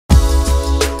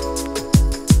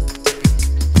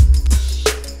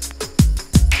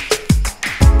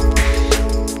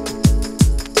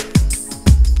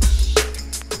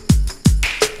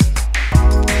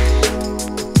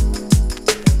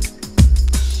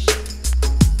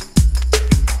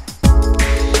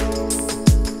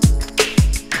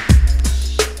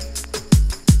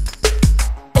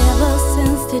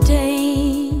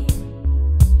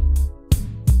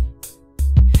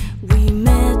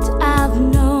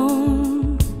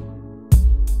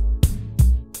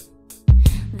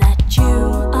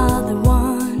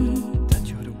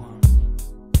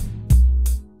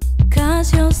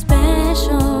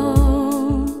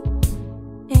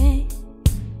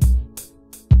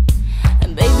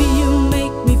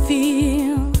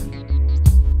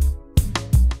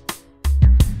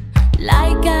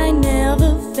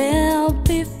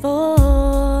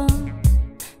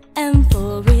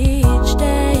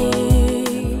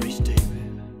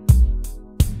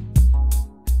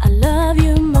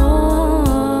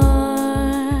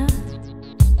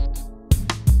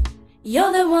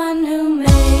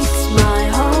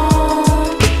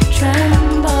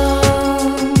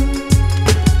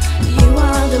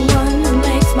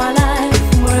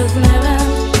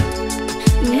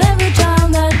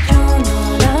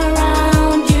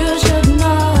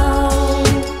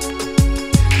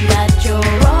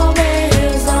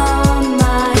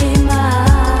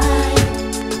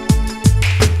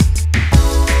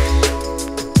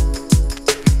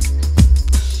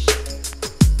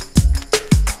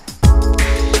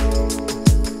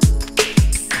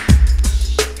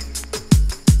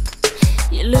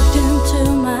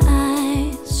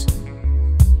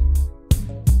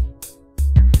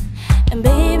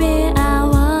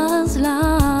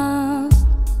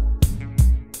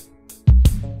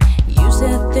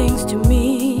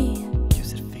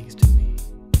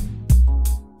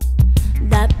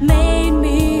made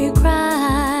me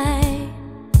cry.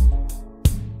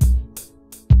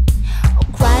 Oh,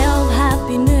 cry of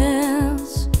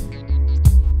happiness.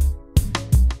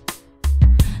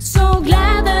 So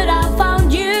glad that I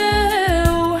found you.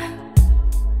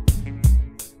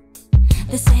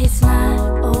 They say it's not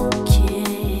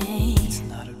okay, It's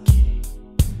not okay.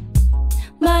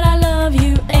 but I love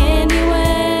you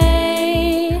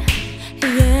anyway.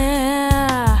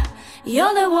 Yeah,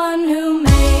 you're the one who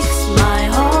makes my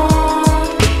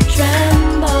heart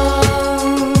tremble.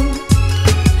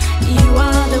 You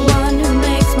are the one who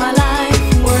makes my life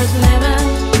worth living.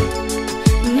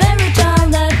 And every time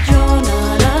that you're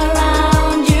not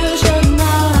around, you should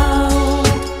know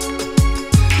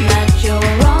that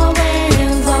you're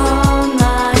always on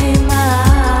my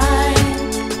mind.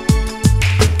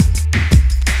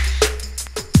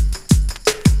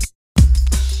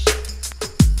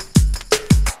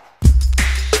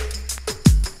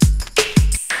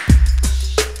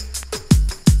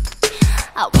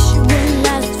 I wish